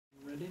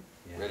ready?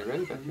 Yeah.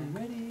 Ready, back here.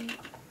 Ready.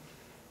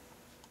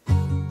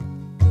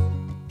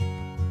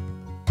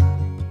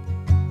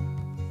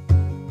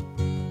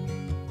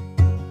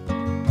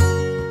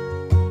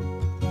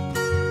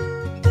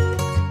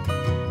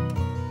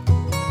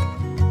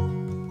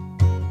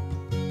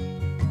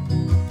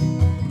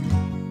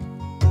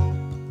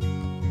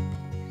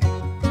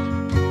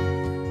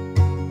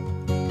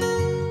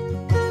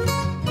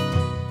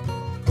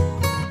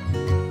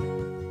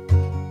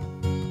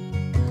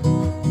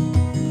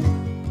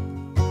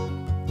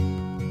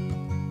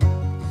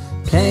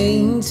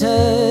 Plane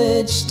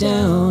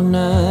touchdown,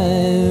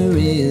 I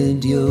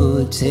read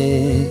your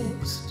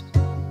text.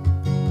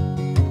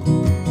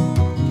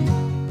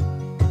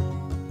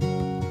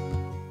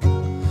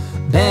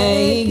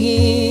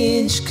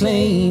 Baggage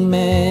claim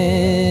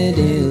at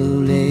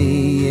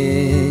LAX.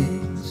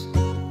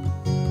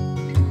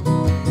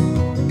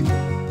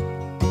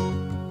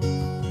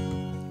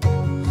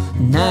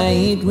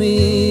 Night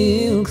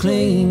will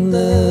claim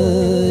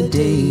the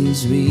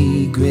day's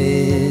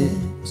regret.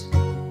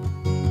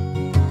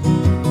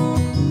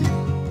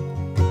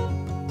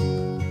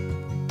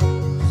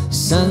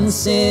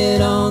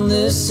 Sunset on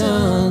the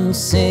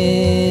Sunset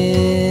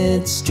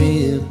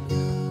Strip.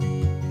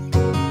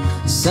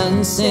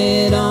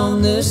 Sunset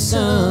on the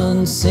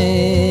Sunset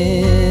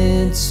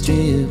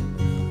Strip.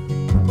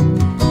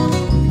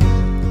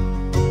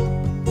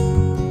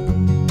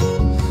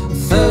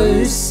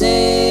 First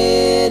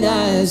said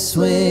I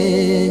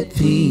sweat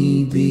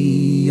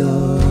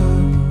PBR.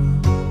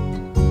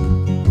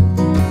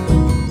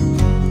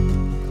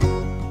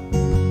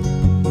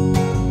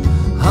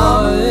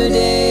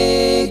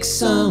 Heartache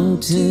sung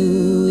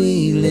to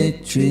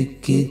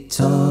electric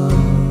guitar.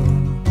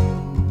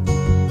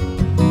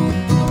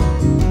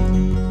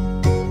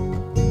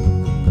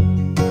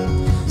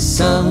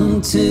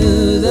 Sung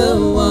to the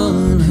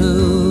one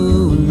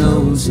who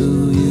knows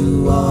who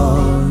you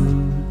are.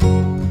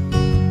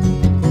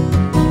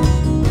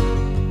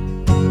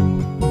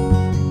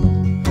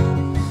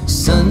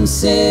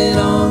 Sunset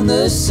on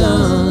the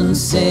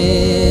Sunset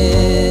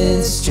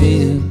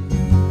Strip.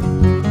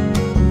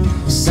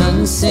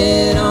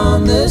 Sunset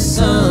on the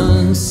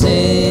Sunset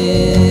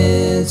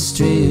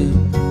Strip.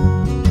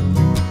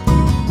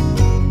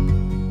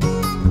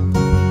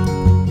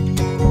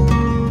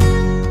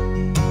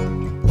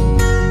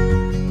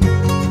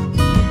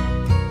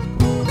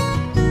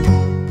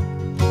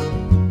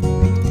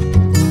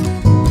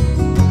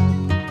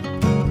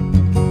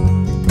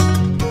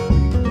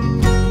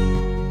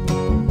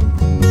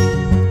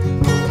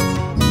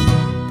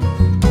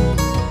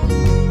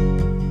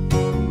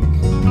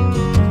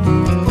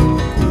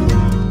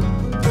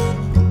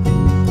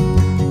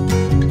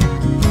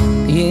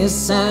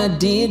 Yes, I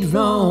did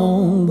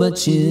wrong,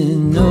 but you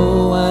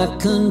know I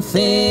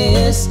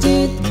confessed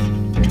it.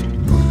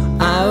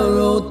 I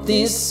wrote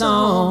this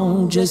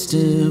song just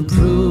to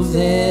prove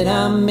that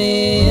I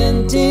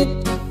meant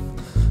it.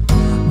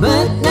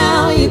 But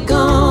now you're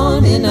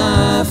gone and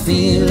I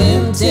feel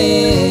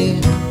empty.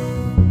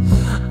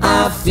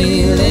 I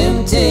feel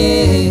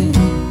empty.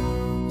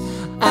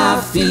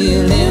 I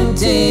feel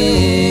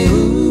empty.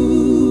 Ooh.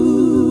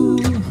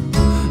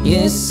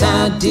 Yes,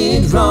 I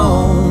did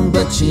wrong,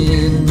 but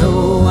you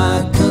know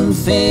I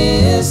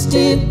confessed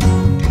it.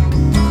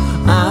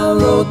 I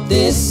wrote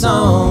this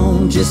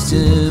song just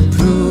to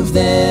prove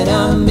that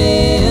I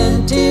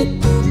meant it.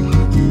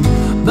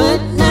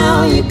 But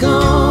now you're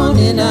gone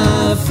and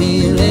I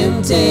feel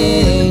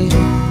empty.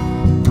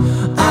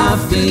 I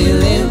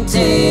feel empty.